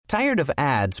Tired of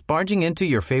ads barging into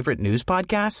your favorite news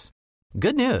podcasts?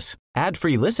 Good news.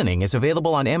 Ad-free listening is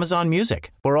available on Amazon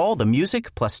Music for all the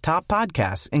music plus top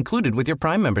podcasts included with your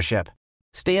Prime membership.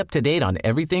 Stay up to date on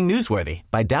everything newsworthy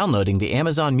by downloading the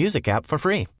Amazon Music app for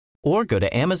free or go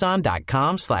to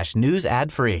amazon.com/news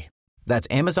ad free. That's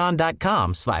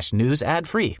amazon.com/news ad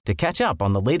free to catch up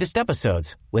on the latest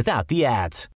episodes without the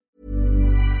ads.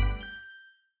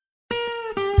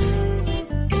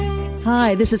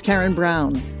 Hi, this is Karen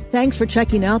Brown. Thanks for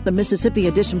checking out the Mississippi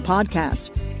Edition podcast.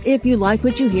 If you like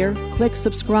what you hear, click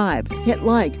subscribe, hit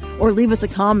like, or leave us a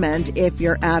comment if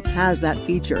your app has that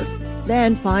feature.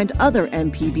 Then find other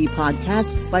MPB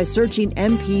podcasts by searching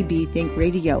MPB Think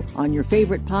Radio on your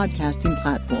favorite podcasting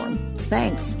platform.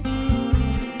 Thanks.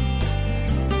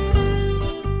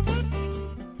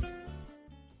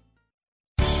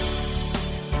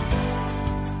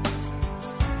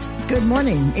 Good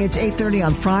morning. It's 8:30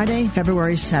 on Friday,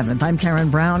 February 7th. I'm Karen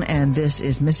Brown, and this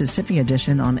is Mississippi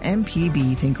Edition on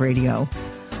MPB Think Radio.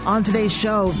 On today's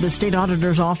show, the state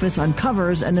auditor's office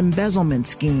uncovers an embezzlement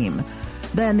scheme.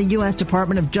 Then the U.S.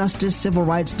 Department of Justice Civil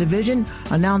Rights Division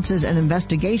announces an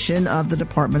investigation of the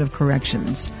Department of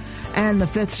Corrections. And the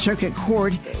Fifth Circuit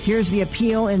Court hears the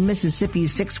appeal in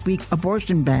Mississippi's 6-week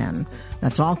abortion ban.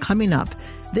 That's all coming up.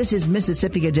 This is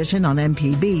Mississippi Edition on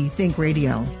MPB Think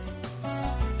Radio.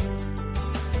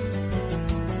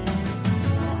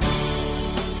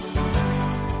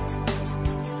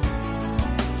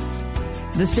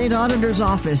 The state auditor's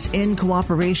office, in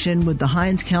cooperation with the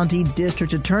Hinds County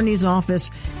District Attorney's Office,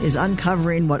 is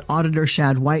uncovering what Auditor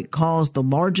Shad White calls the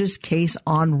largest case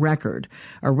on record.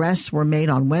 Arrests were made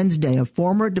on Wednesday of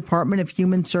former Department of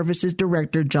Human Services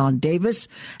Director John Davis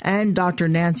and Dr.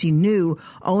 Nancy New,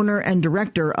 owner and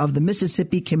director of the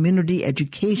Mississippi Community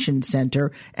Education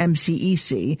Center,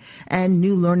 MCEC, and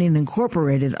New Learning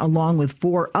Incorporated, along with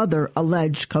 4 other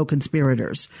alleged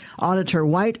co-conspirators. Auditor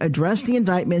White addressed the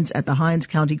indictments at the Hinds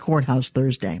County Courthouse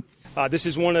Thursday. This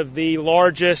is one of the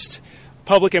largest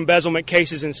public embezzlement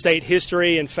cases in state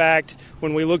history. In fact,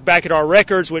 when we look back at our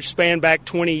records, which span back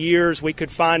 20 years, we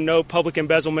could find no public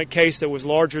embezzlement case that was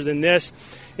larger than this.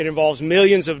 It involves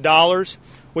millions of dollars.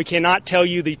 We cannot tell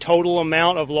you the total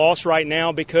amount of loss right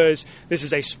now because this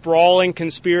is a sprawling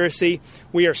conspiracy.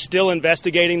 We are still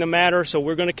investigating the matter, so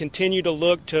we're going to continue to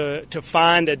look to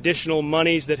find additional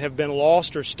monies that have been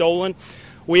lost or stolen.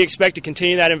 We expect to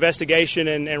continue that investigation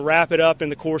and wrap it up in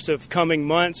the course of coming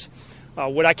months.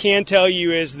 What I can tell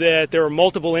you is that there are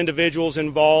multiple individuals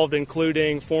involved,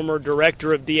 including former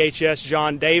director of DHS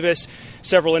John Davis,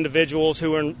 several individuals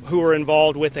who are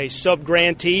involved with a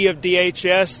subgrantee of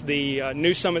DHS, the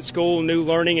New Summit School, New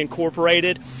Learning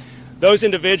Incorporated. Those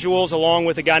individuals, along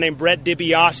with a guy named Brett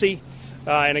DiBiase,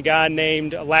 and a guy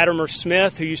named Latimer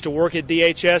Smith, who used to work at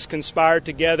DHS, conspired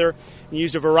together and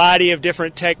used a variety of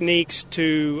different techniques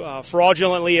to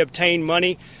fraudulently obtain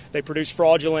money. They produced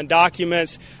fraudulent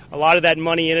documents. A lot of that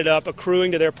money ended up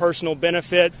accruing to their personal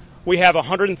benefit. We have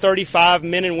 135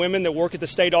 men and women that work at the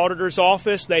state auditor's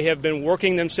office. They have been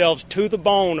working themselves to the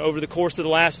bone over the course of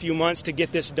the last few months to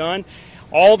get this done.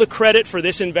 All the credit for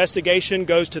this investigation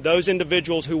goes to those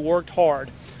individuals who worked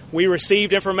hard. We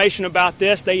received information about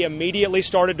this. They immediately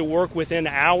started to work within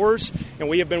hours, and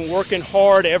we have been working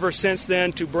hard ever since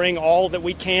then to bring all that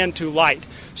we can to light.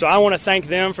 So I want to thank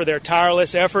them for their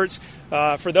tireless efforts.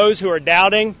 For those who are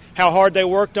doubting how hard they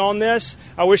worked on this,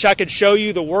 I wish I could show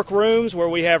you the workrooms where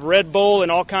we have Red Bull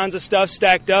and all kinds of stuff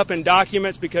stacked up in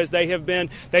documents because they have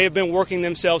been working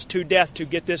themselves to death to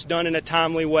get this done in a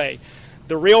timely way.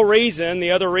 The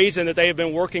other reason that they have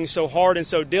been working so hard and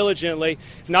so diligently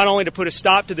is not only to put a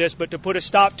stop to this, but to put a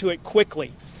stop to it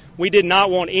quickly. We did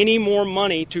not want any more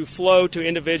money to flow to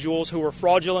individuals who were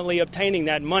fraudulently obtaining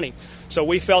that money. So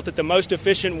we felt that the most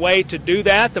efficient way to do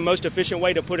that, the most efficient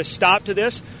way to put a stop to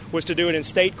this, was to do it in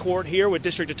state court here with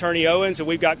District Attorney Owens, and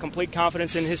we've got complete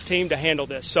confidence in his team to handle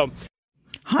this. So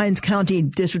Hinds County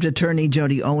District Attorney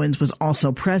Jody Owens was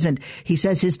also present. He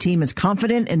says his team is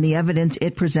confident in the evidence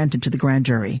it presented to the grand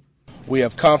jury. We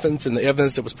have confidence in the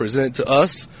evidence that was presented to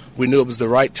us. We knew it was the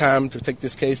right time to take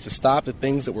this case to stop the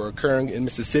things that were occurring in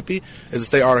Mississippi, as the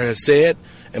state auditor has said.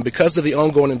 And because of the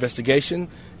ongoing investigation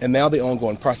and now the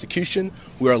ongoing prosecution,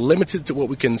 we are limited to what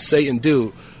we can say and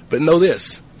do. But know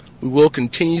this, we will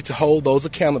continue to hold those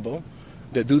accountable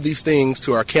that do these things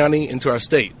to our county and to our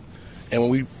state. And when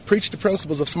we preach the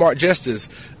principles of smart justice,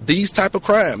 these type of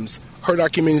crimes hurt our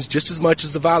communities just as much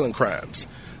as the violent crimes.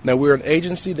 Now, we're an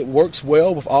agency that works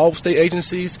well with all state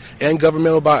agencies and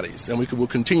governmental bodies, and we will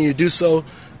continue to do so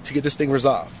to get this thing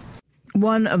resolved.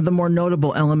 One of the more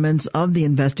notable elements of the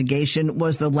investigation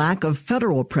was the lack of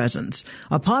federal presence.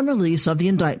 Upon release of the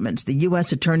indictments, the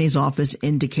U.S. Attorney's Office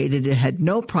indicated it had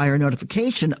no prior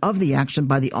notification of the action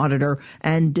by the auditor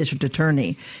and district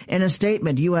attorney. In a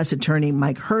statement, U.S. Attorney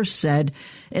Mike Hurst said,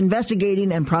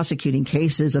 "Investigating and prosecuting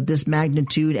cases of this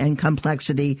magnitude and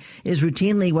complexity is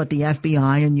routinely what the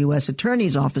FBI and U.S.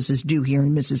 Attorney's offices do here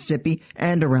in Mississippi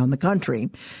and around the country.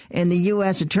 In the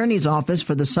U.S. Attorney's Office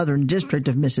for the Southern District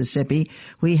of Mississippi,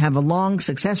 we have a long,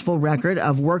 successful record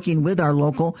of working with our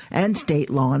local and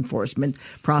state law enforcement,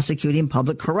 prosecuting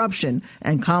public corruption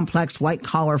and complex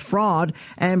white-collar fraud,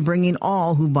 and bringing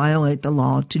all who violate the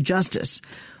law to justice."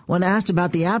 When asked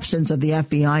about the absence of the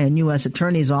FBI and U.S.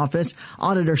 Attorney's Office,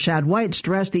 Auditor Shad White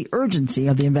stressed the urgency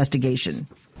of the investigation.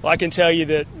 Well, I can tell you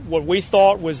that what we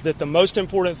thought was that the most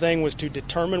important thing was to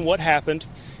determine what happened,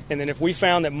 and then if we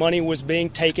found that money was being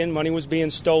taken, money was being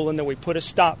stolen, that we put a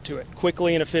stop to it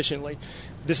quickly and efficiently.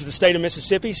 This is the state of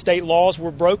Mississippi. State laws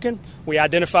were broken. We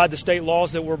identified the state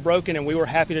laws that were broken, and we were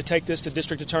happy to take this to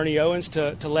District Attorney Owens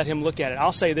to let him look at it.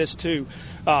 I'll say this, too.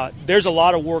 There's a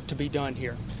lot of work to be done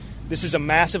here. This is a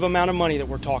massive amount of money that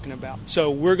we're talking about.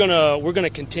 So we're gonna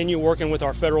continue working with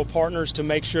our federal partners to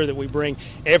make sure that we bring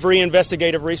every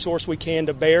investigative resource we can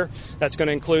to bear. That's going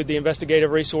to include the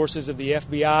investigative resources of the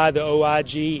FBI, the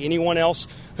OIG, anyone else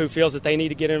who feels that they need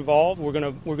to get involved. We're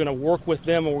gonna work with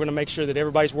them, and we're gonna make sure that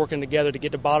everybody's working together to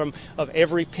get to the bottom of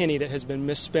every penny that has been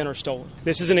misspent or stolen.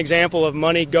 This is an example of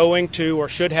money going to or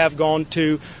should have gone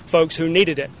to folks who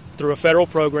needed it through a federal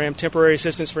program, temporary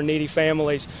assistance for needy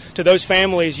families. To those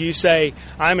families, you say,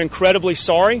 "I'm incredibly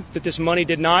sorry that this money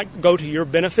did not go to your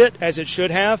benefit as it should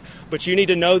have, but you need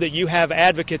to know that you have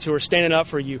advocates who are standing up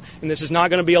for you, and this is not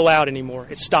going to be allowed anymore.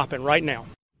 It's stopping right now."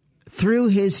 Through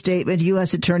his statement,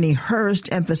 U.S. Attorney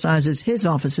Hurst emphasizes his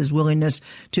office's willingness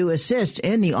to assist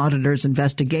in the auditor's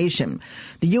investigation.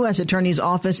 The U.S. Attorney's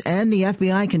Office and the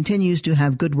FBI continues to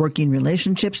have good working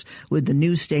relationships with the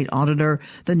new state auditor,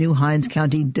 the new Hinds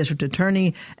County District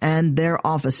Attorney, and their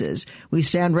offices. We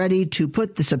stand ready to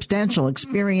put the substantial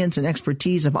experience and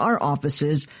expertise of our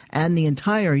offices and the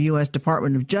entire U.S.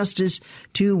 Department of Justice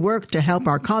to work to help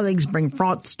our colleagues bring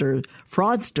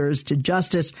fraudsters to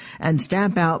justice and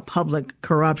stamp out public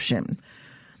corruption.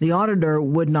 The auditor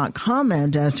would not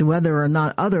comment as to whether or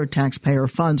not other taxpayer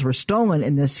funds were stolen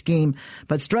in this scheme,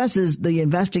 but stresses the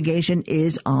investigation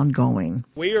is ongoing.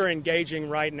 We are engaging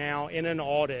right now in an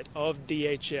audit of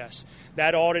DHS.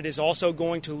 That audit is also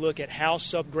going to look at how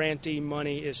subgrantee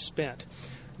money is spent.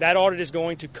 That audit is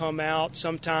going to come out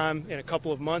sometime in a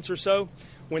couple of months or so.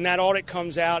 When that audit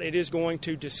comes out, it is going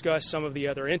to discuss some of the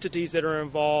other entities that are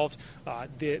involved,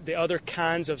 the other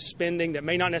kinds of spending that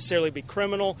may not necessarily be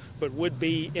criminal, but would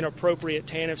be inappropriate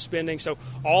TANF spending. So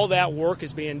all that work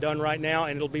is being done right now,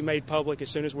 and it'll be made public as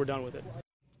soon as we're done with it.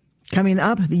 Coming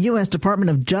up, the U.S. Department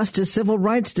of Justice Civil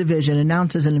Rights Division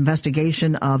announces an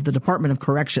investigation of the Department of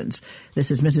Corrections. This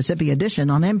is Mississippi Edition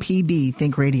on MPB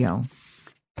Think Radio.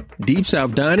 Deep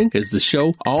South Dining is the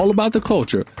show all about the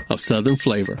culture of Southern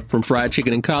flavor. From fried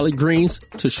chicken and collard greens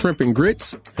to shrimp and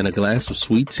grits and a glass of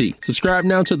sweet tea. Subscribe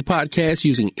now to the podcast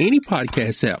using any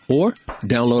podcast app or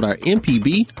download our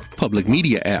MPB Public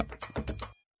Media app.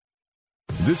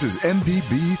 This is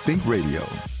MPB Think Radio.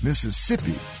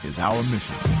 Mississippi is our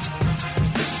mission.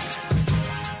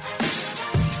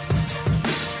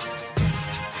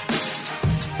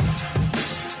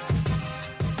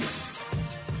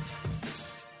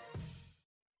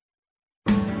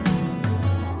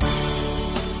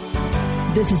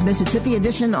 This is Mississippi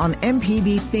Edition on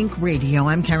MPB Think Radio.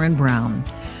 I'm Karen Brown.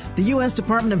 The U.S.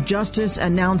 Department of Justice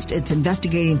announced it's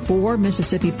investigating 4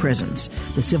 Mississippi prisons.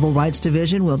 The Civil Rights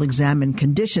Division will examine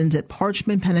conditions at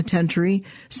Parchman Penitentiary,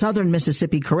 Southern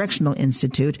Mississippi Correctional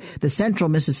Institute, the Central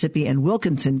Mississippi and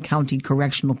Wilkinson County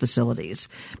Correctional Facilities.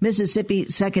 Mississippi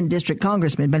 2nd District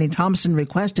Congressman Benny Thompson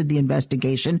requested the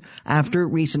investigation after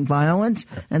recent violence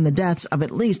and the deaths of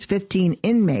at least 15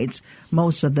 inmates,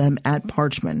 most of them at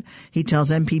Parchman. He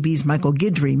tells MPB's Michael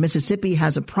Guidry Mississippi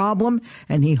has a problem,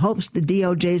 and he hopes the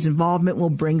DOJ's involvement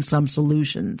will bring some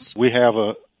solutions. We have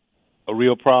a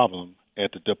real problem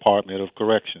at the Department of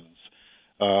Corrections.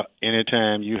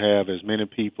 Anytime you have as many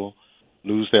people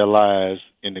lose their lives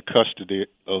in the custody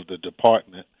of the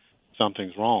department,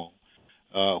 something's wrong.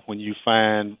 When you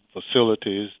find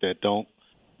facilities that don't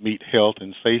meet health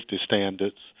and safety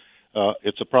standards,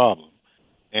 it's a problem.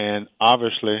 And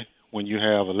obviously, when you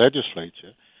have a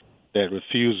legislature that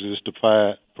refuses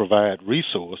to provide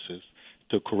resources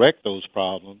to correct those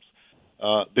problems,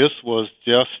 this was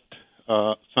just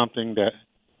something that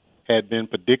had been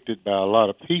predicted by a lot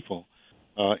of people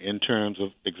in terms of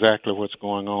exactly what's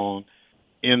going on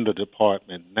in the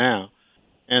department now.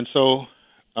 And so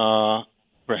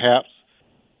perhaps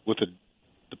with the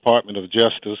Department of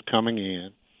Justice coming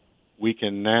in, we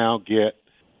can now get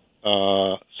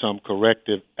some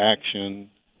corrective action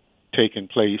taking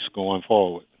place going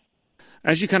forward.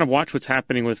 As you kind of watch what's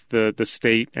happening with the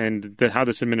state and how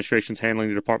this administration's handling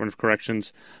the Department of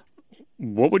Corrections,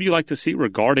 what would you like to see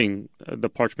regarding the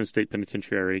Parchman State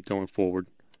Penitentiary going forward?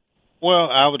 Well,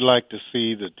 I would like to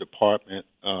see the Department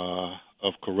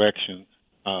of Correction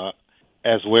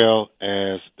as well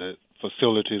as the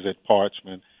facilities at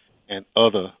Parchman and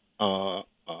other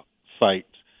sites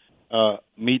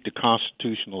meet the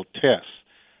constitutional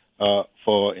tests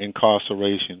for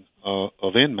incarceration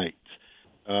of inmates.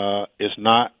 It's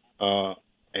not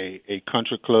a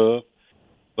country club,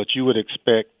 but you would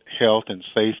expect health and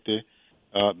safety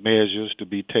measures to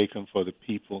be taken for the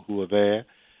people who are there.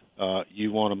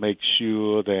 You want to make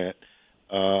sure that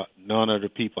none of the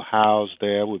people housed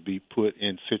there would be put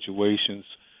in situations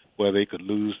where they could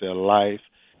lose their life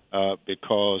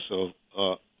because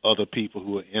of other people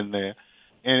who are in there.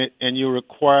 And you're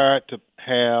required to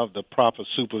have the proper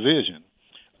supervision.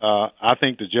 I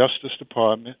think the Justice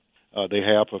Department, they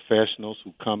have professionals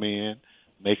who come in,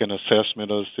 make an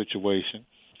assessment of the situation,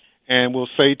 and will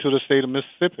say to the state of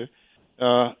Mississippi,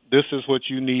 this is what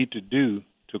you need to do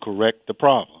to correct the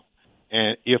problem.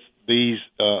 And if these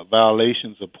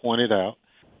violations are pointed out,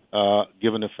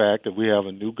 given the fact that we have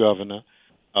a new governor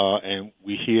and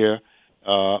we hear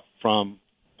from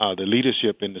the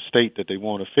leadership in the state that they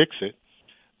want to fix it,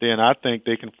 then I think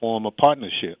they can form a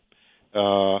partnership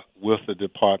with the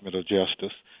Department of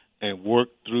Justice and work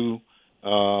through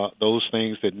those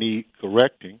things that need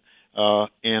correcting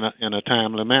in a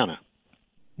timely manner.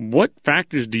 What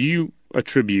factors do you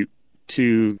attribute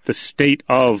to the state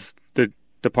of the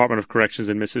Department of Corrections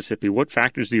in Mississippi? What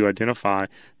factors do you identify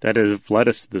that have led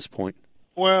us to this point?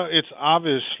 Well, it's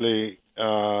obviously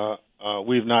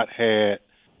we've not had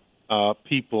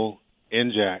people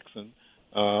in Jackson,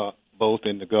 both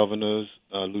in the governor's,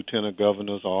 lieutenant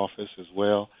governor's office, as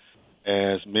well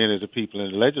as many of the people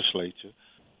in the legislature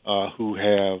who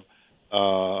have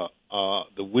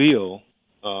the will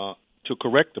to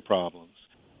correct the problems.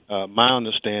 My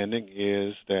understanding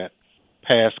is that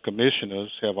past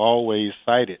commissioners have always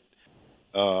cited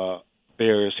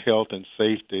various health and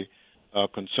safety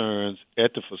concerns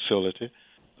at the facility,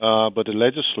 but the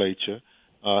legislature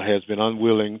has been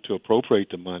unwilling to appropriate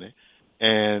the money,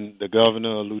 and the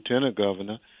governor or lieutenant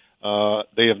governor,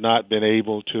 they have not been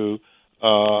able to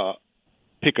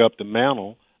pick up the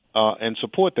mantle and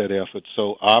support that effort.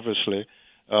 So obviously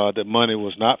the money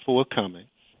was not forthcoming,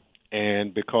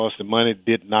 and because the money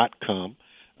did not come,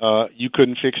 you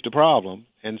couldn't fix the problem.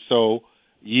 And so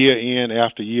year in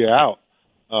after year out,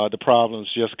 the problems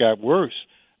just got worse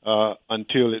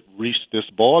until it reached this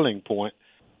boiling point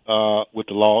with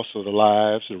the loss of the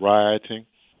lives, the rioting,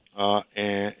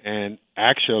 and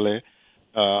actually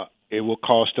it will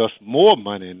cost us more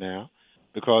money now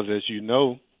because, as you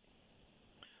know,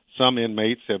 some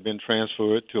inmates have been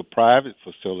transferred to a private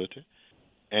facility,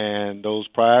 and those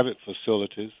private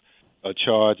facilities are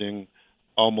charging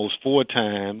almost 4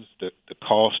 times the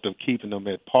cost of keeping them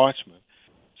at Parchman.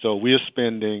 So we're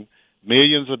spending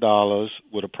millions of dollars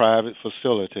with a private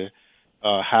facility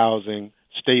housing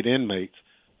state inmates,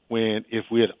 when if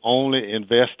we had only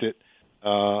invested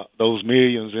those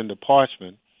millions into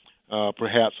Parchman,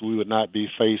 perhaps we would not be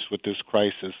faced with this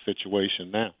crisis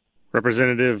situation now.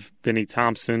 Representative Benny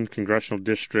Thompson, Congressional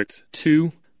District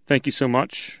 2, thank you so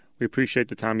much. We appreciate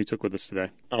the time you took with us today.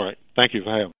 All right. Thank you for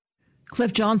having me.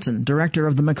 Cliff Johnson, director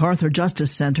of the MacArthur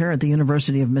Justice Center at the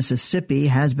University of Mississippi,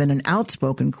 has been an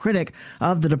outspoken critic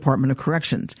of the Department of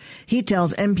Corrections. He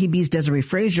tells MPB's Desiree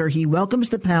Frazier he welcomes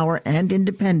the power and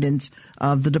independence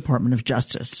of the Department of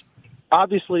Justice.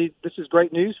 Obviously, this is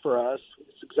great news for us.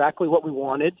 It's exactly what we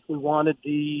wanted. We wanted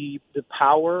the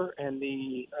power and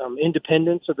the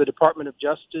independence of the Department of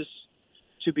Justice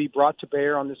to be brought to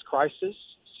bear on this crisis.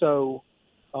 So,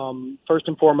 first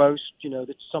and foremost,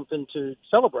 it's something to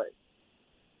celebrate.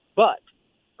 But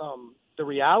the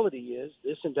reality is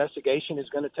this investigation is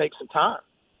going to take some time.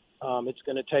 It's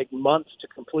going to take months to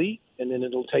complete, and then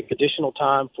it'll take additional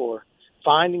time for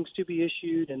findings to be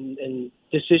issued and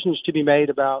decisions to be made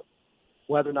about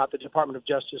whether or not the Department of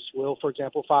Justice will, for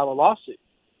example, file a lawsuit.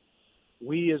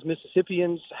 We as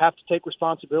Mississippians have to take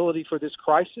responsibility for this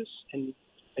crisis, and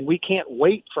we can't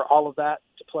wait for all of that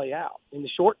to play out. In the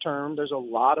short term, there's a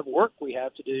lot of work we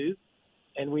have to do,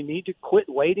 and we need to quit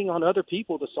waiting on other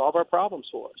people to solve our problems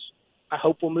for us. I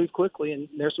hope we'll move quickly, and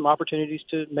there's some opportunities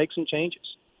to make some changes.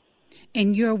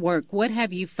 In your work, what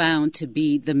have you found to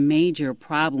be the major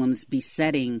problems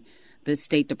besetting the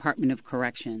State Department of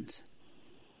Corrections?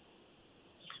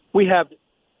 We have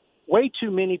way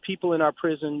too many people in our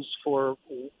prisons for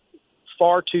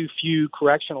far too few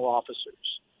correctional officers.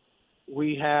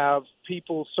 We have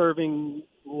people serving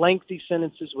lengthy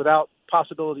sentences without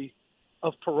possibility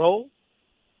of parole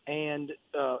and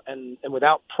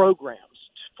without programs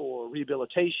for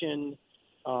rehabilitation.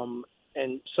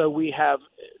 And so we have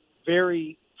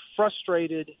very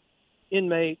frustrated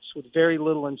inmates with very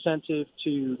little incentive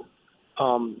to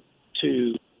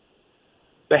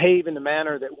behave in the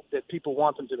manner that people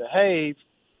want them to behave,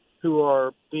 who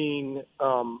are being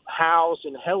housed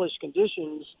in hellish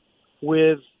conditions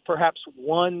with perhaps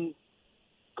one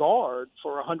guard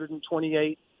for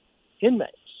 128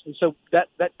 inmates. And so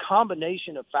that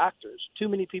combination of factors, too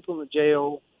many people in the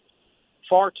jail,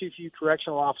 far too few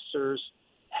correctional officers,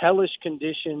 hellish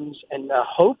conditions, and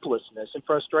hopelessness and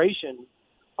frustration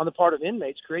on the part of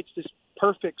inmates creates this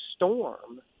perfect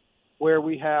storm where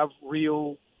we have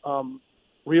real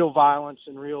violence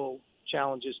and real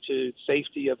challenges to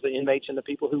safety of the inmates and the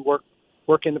people who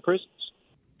work in the prisons.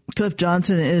 Cliff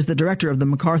Johnson is the director of the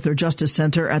MacArthur Justice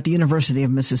Center at the University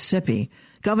of Mississippi.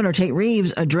 Governor Tate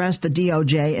Reeves addressed the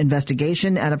DOJ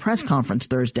investigation at a press conference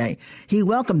Thursday. He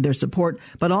welcomed their support,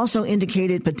 but also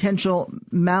indicated potential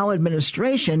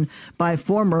maladministration by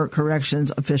former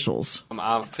corrections officials.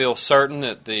 I feel certain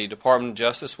that the Department of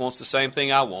Justice wants the same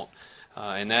thing I want,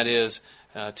 and that is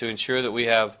to ensure that we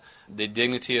have the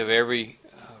dignity of every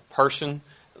person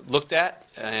looked at,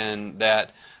 and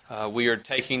that we are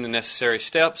taking the necessary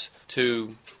steps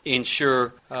to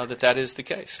ensure that is the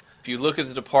case. If you look at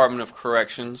the Department of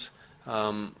Corrections,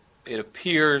 it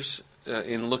appears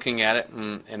in looking at it,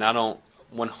 and I don't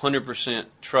 100%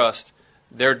 trust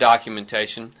their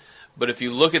documentation, but if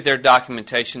you look at their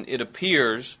documentation, it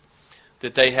appears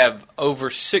that they have over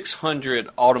 600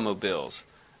 automobiles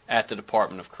at the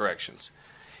Department of Corrections.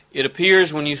 It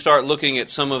appears when you start looking at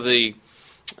some of the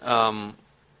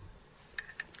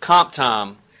comp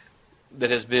time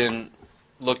that has been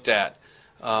looked at,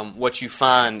 what you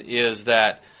find is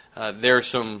that there are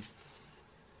some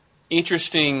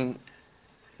interesting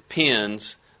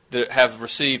pins that have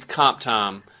received comp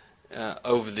time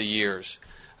over the years.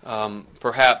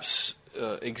 Perhaps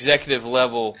executive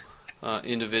level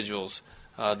individuals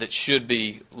that should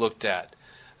be looked at.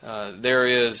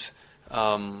 There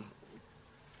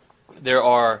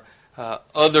are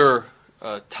other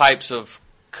types of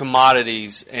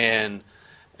commodities and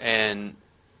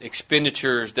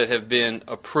expenditures that have been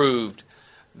approved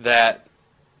that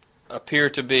appear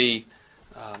to be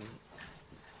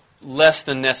less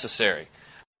than necessary.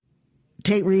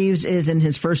 Tate Reeves is in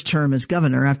his first term as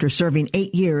governor after serving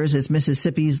 8 years as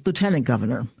Mississippi's lieutenant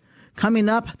governor. Coming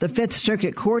up, the Fifth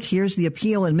Circuit Court hears the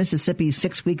appeal in Mississippi's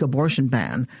 6-week abortion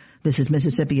ban. This is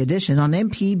Mississippi Edition on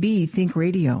MPB Think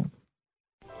Radio.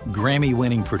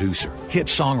 Grammy-winning producer, hit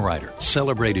songwriter,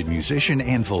 celebrated musician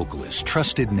and vocalist,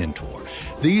 trusted mentor.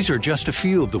 These are just a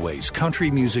few of the ways country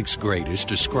music's greatest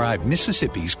describe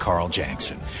Mississippi's Carl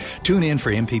Jackson. Tune in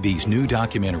for MPB's new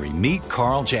documentary, Meet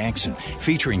Carl Jackson,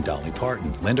 featuring Dolly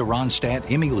Parton, Linda Ronstadt,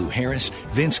 Emmylou Harris,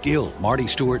 Vince Gill, Marty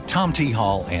Stewart, Tom T.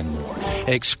 Hall, and more.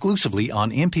 Exclusively on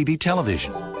MPB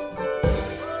Television.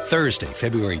 Thursday,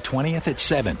 February 20th at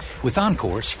 7, with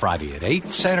encores Friday at 8,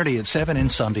 Saturday at 7,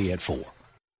 and Sunday at 4.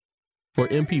 For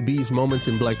MPB's Moments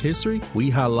in Black History, we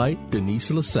highlight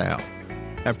Denise LaSalle.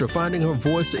 After finding her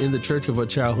voice in the church of her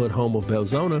childhood home of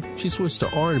Belzona, she switched to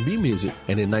R&B music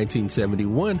and in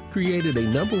 1971 created a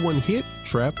 #1 hit,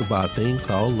 Trapped by a Thing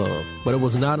Called Love. But it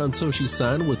was not until she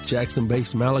signed with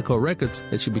Jackson-based Malaco Records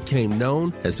that she became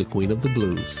known as the Queen of the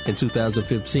Blues. In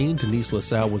 2015, Denise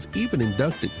LaSalle was even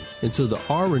inducted into the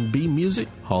R&B Music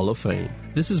Hall of Fame.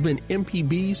 This has been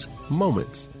MPB's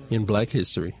Moments in Black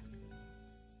History.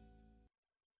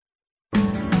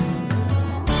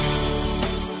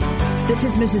 This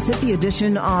is Mississippi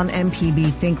Edition on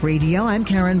MPB Think Radio. I'm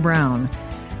Karen Brown.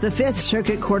 The Fifth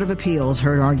Circuit Court of Appeals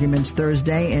heard arguments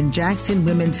Thursday in Jackson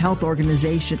Women's Health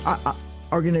Organization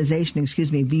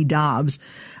v. Dobbs,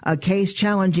 a case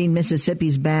challenging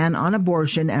Mississippi's ban on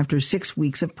abortion after 6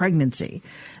 weeks of pregnancy.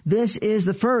 This is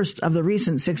the first of the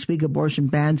recent 6-week abortion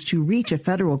bans to reach a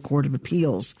federal court of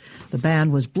appeals. The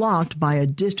ban was blocked by a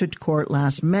district court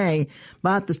last May,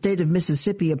 but the state of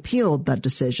Mississippi appealed that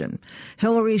decision.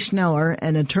 Hillary Schneller,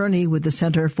 an attorney with the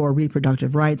Center for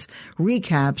Reproductive Rights,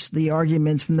 recaps the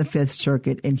arguments from the Fifth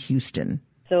Circuit in Houston.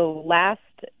 So last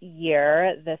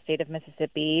year, the state of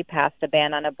Mississippi passed a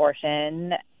ban on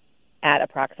abortion at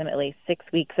approximately 6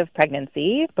 weeks of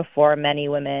pregnancy before many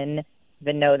women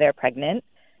even know they're pregnant.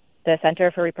 The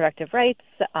Center for Reproductive Rights,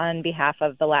 on behalf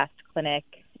of the last clinic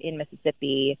in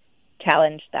Mississippi,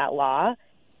 challenged that law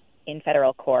in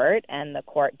federal court, and the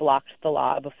court blocked the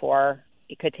law before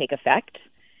it could take effect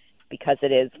because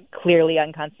it is clearly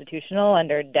unconstitutional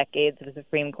under decades of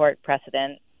Supreme Court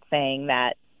precedent saying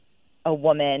that a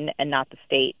woman and not the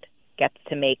state gets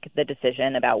to make the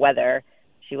decision about whether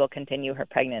she will continue her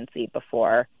pregnancy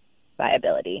before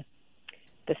viability.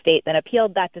 The state then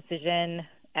appealed that decision,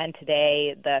 and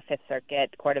today the Fifth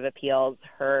Circuit Court of Appeals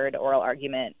heard oral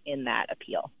argument in that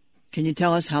appeal. Can you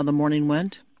tell us how the morning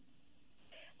went?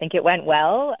 I think it went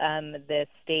well. The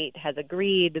state has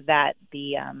agreed that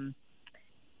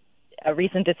a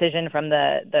recent decision from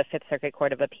the Fifth Circuit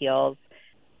Court of Appeals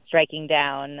striking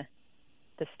down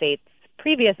the state's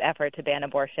previous effort to ban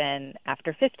abortion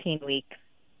after 15 weeks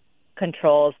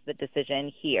controls the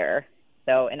decision here.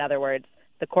 So, in other words,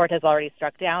 the court has already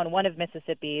struck down one of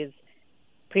Mississippi's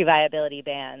pre-viability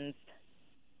bans.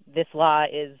 This law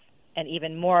is an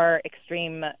even more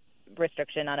extreme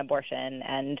restriction on abortion,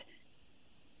 and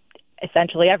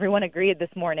essentially everyone agreed this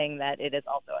morning that it is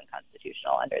also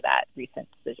unconstitutional under that recent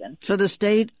decision. So the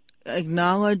state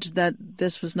acknowledged that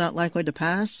this was not likely to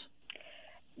pass?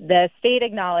 The state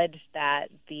acknowledged that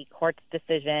the court's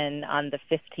decision on the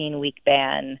 15-week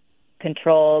ban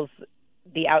controls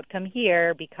the outcome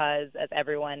here because, as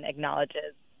everyone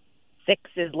acknowledges, 6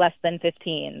 is less than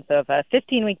 15. So if a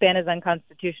 15-week ban is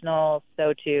unconstitutional,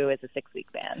 so too is a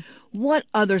 6-week ban. What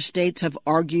other states have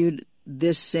argued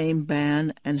this same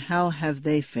ban, and how have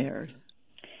they fared?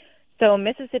 So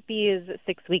Mississippi's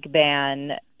 6-week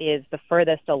ban is the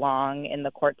furthest along in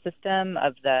the court system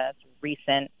of the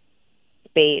recent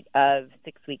spate of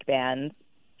 6-week bans.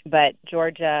 But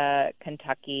Georgia,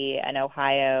 Kentucky, and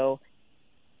Ohio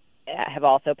have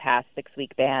also passed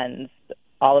 6-week bans,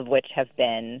 all of which have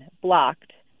been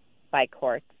blocked by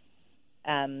courts.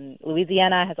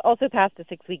 Louisiana has also passed a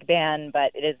 6-week ban,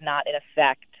 but it is not in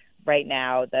effect right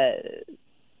now.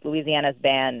 Louisiana's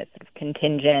ban is sort of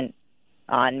contingent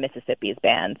on Mississippi's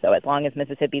ban. So as long as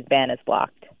Mississippi's ban is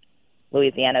blocked,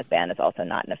 Louisiana's ban is also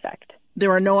not in effect.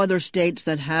 There are no other states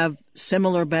that have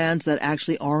similar bans that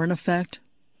actually are in effect?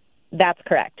 That's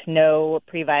correct. No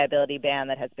pre-viability ban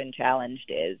that has been challenged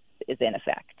is in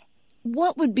effect.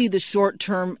 What would be the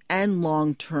short-term and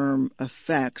long-term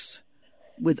effects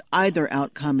with either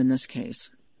outcome in this case?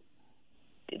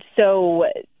 So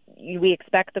we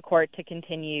expect the court to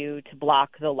continue to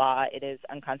block the law. It is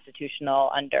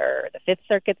unconstitutional under the Fifth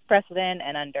Circuit's precedent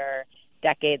and under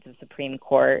decades of Supreme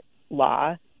Court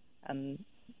law.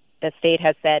 The state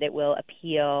has said it will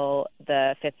appeal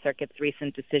the Fifth Circuit's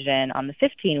recent decision on the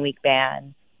 15-week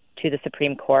ban to the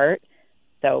Supreme Court.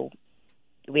 So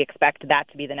we expect that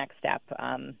to be the next step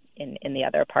in the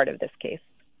other part of this case.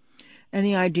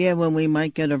 Any idea when we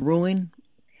might get a ruling?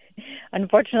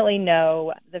 Unfortunately,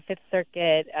 no. The Fifth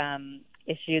Circuit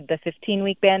issued the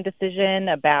 15-week ban decision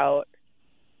about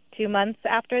 2 months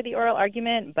after the oral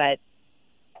argument, but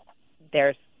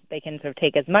they can sort of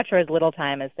take as much or as little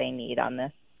time as they need on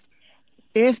this.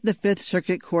 If the Fifth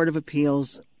Circuit Court of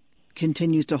Appeals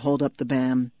continues to hold up the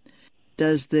ban,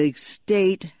 does the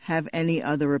state have any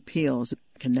other appeals?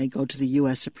 Can they go to the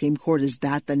U.S. Supreme Court? Is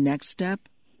that the next step?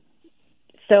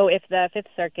 So if the Fifth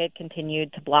Circuit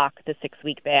continued to block the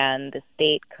 6-week ban, the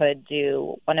state could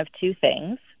do one of two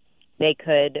things. They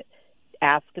could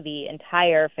ask the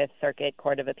entire Fifth Circuit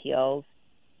Court of Appeals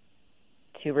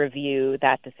to review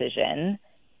that decision,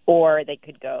 or they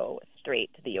could go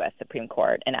straight to the U.S. Supreme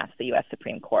Court and ask the U.S.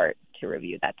 Supreme Court to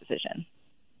review that decision.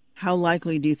 How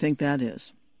likely do you think that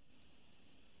is?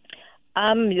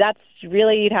 That's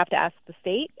really, you'd have to ask the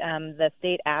state. The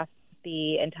state asked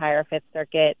the entire Fifth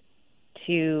Circuit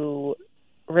to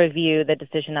review the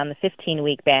decision on the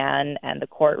 15-week ban, and the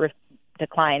court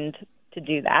declined to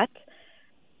do that.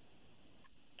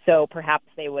 So perhaps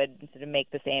they would sort of make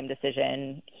the same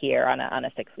decision here on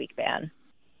a 6-week ban.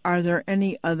 Are there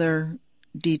any other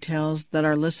details that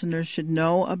our listeners should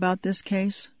know about this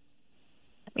case?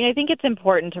 I mean, I think it's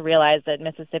important to realize that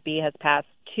Mississippi has passed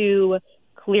 2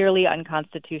 clearly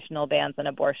unconstitutional bans on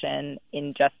abortion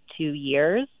in just 2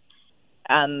 years.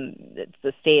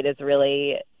 The state is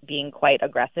really being quite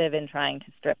aggressive in trying to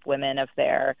strip women of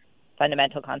their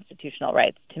fundamental constitutional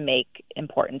rights to make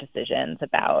important decisions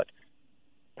about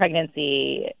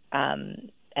pregnancy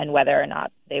and whether or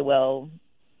not they will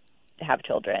have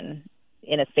children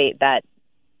in a state that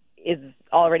is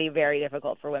already very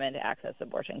difficult for women to access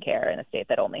abortion care in a state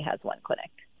that only has one clinic.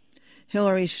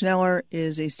 Hillary Schneller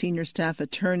is a senior staff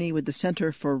attorney with the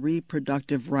Center for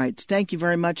Reproductive Rights. Thank you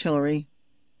very much, Hillary.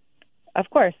 Of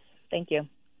course. Thank you.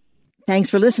 Thanks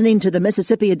for listening to the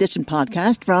Mississippi Edition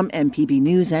podcast from MPB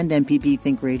News and MPB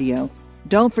Think Radio.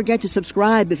 Don't forget to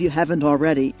subscribe if you haven't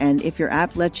already, and if your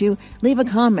app lets you, leave a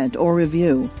comment or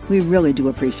review. We really do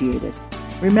appreciate it.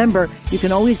 Remember, you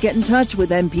can always get in touch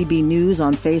with MPB News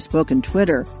on Facebook and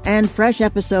Twitter, and fresh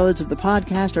episodes of the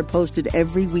podcast are posted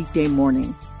every weekday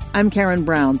morning. I'm Karen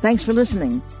Brown. Thanks for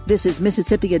listening. This is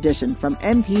Mississippi Edition from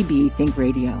MPB Think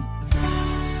Radio.